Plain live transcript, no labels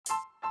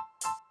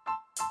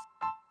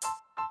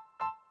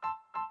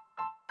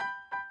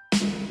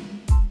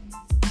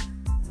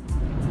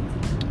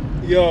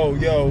Yo,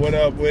 what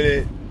up with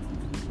it?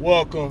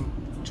 Welcome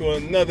to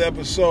another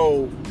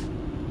episode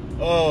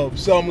of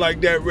Something Like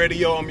That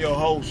Radio. I'm your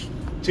host,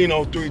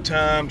 Tino 3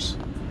 times,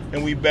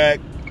 and we back.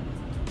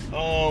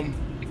 I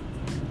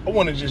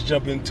want to just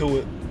jump into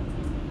it.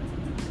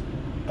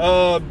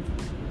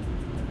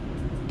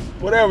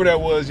 Whatever that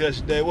was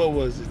yesterday, what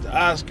was it? The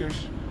Oscars?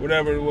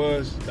 Whatever it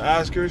was, the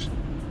Oscars?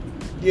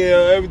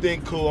 Yeah,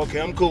 everything cool. Okay,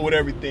 I'm cool with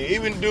everything.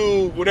 Even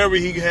do whatever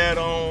he had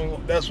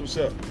on, that's what's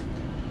up.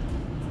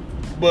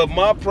 But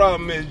my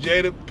problem is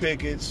Jada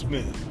Pinkett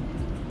Smith.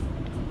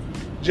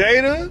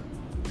 Jada,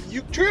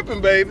 you tripping,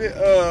 baby.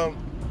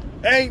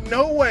 Ain't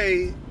no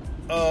way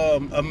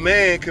a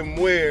man can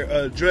wear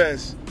a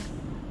dress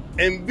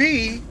and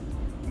be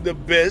the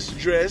best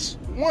dressed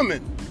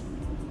woman.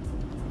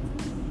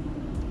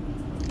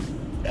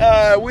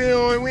 We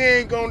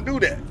ain't gonna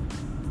do that.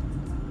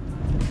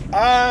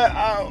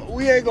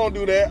 We ain't gonna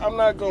do that. I'm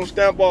not gonna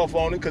stamp off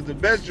on it because the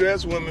best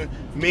dressed women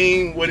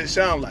mean what it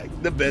sounds like.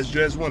 The best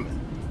dressed women.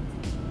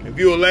 If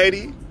you're a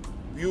lady,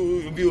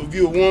 if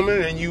you're a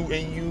woman and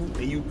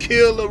you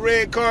kill a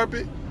red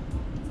carpet,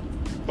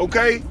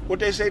 okay? What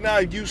they say now,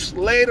 if you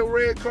slay the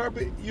red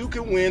carpet, you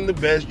can win the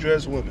best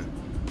dressed woman.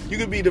 You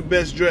can be the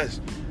best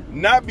dressed.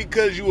 Not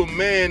because you a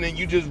man and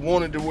you just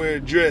wanted to wear a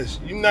dress.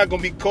 You're not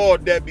gonna be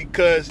called that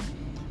because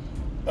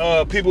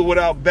people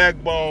without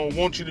backbone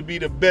want you to be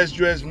the best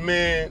dressed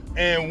man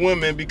and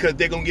woman because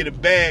they're gonna get a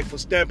bag for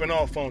stamping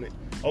off on it.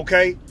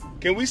 Okay?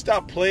 Can we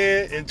stop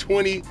playing in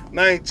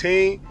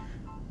 2019?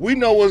 We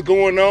know what's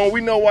going on.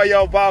 We know why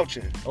y'all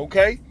vouching,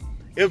 okay?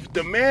 If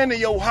the man in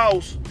your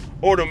house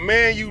or the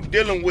man you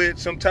dealing with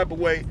some type of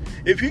way,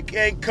 if you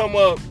come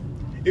up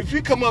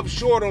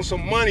short on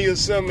some money or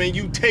something and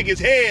you take his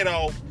head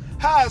off,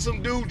 how is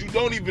some dude you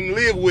don't even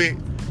live with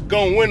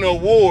gonna win an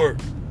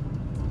award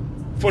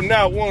for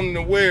not wanting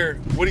to wear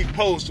what he's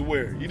supposed to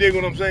wear? You dig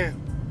what I'm saying?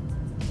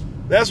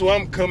 That's why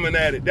I'm coming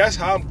at it. That's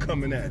how I'm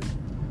coming at it.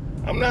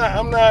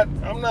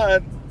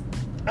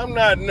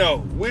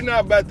 No. We're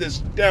not about to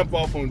stamp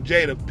off on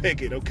Jada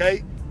Pinkett,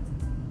 okay?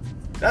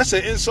 That's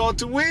an insult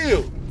to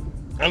Will.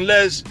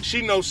 Unless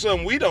she knows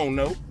something we don't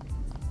know.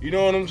 You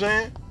know what I'm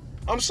saying?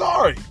 I'm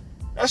sorry.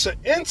 That's an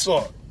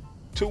insult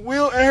to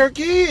Will and her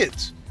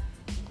kids.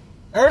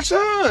 Her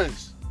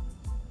sons.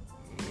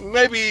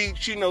 Maybe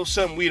she knows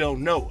something we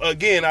don't know.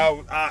 Again,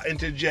 I'll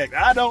interject.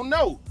 I don't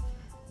know.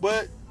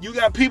 But you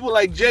got people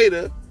like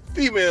Jada,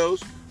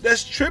 females,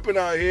 that's tripping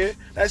out here,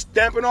 that's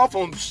stamping off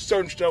on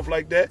certain stuff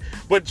like that,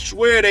 but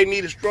swear they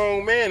need a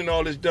strong man and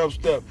all this dumb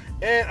stuff.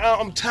 And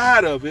I'm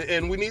tired of it,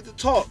 and we need to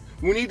talk.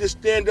 We need to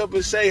stand up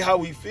and say how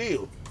we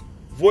feel.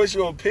 Voice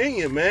your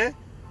opinion, man.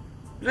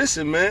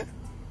 Listen, man.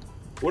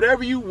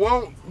 Whatever you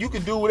want, you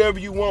can do whatever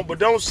you want, but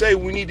don't say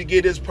we need to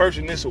give this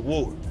person this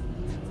award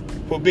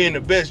for being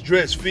the best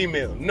dressed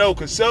female. No,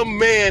 because some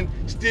men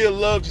still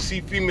love to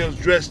see females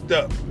dressed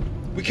up.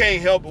 We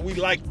can't help it. We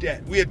like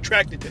that. We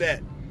attracted to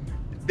that.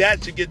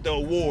 That should get the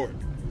award.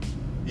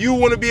 You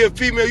want to be a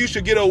female, you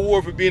should get an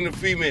award for being a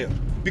female.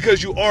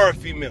 Because you are a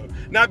female.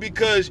 Not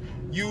because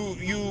you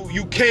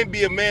can't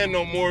be a man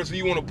no more, so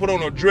you want to put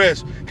on a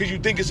dress because you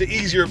think it's an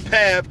easier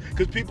path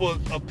because people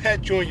will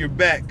pat you on your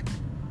back.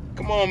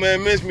 Come on,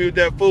 man, miss me with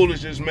that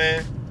foolishness,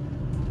 man.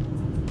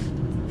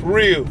 For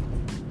real.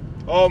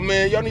 Oh,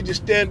 man, y'all need to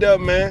stand up,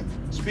 man.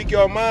 Speak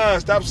your mind.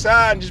 Stop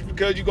siding just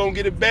because you're going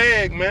to get a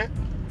bag, man.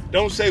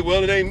 Don't say,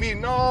 well, it ain't me.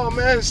 No,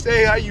 man,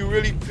 say how you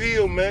really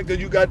feel, man,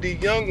 because you got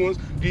these young ones,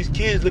 these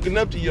kids looking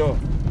up to y'all.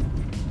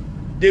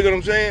 Dig what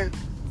I'm saying?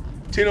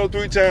 Tino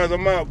 3 times,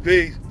 I'm out.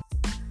 Peace.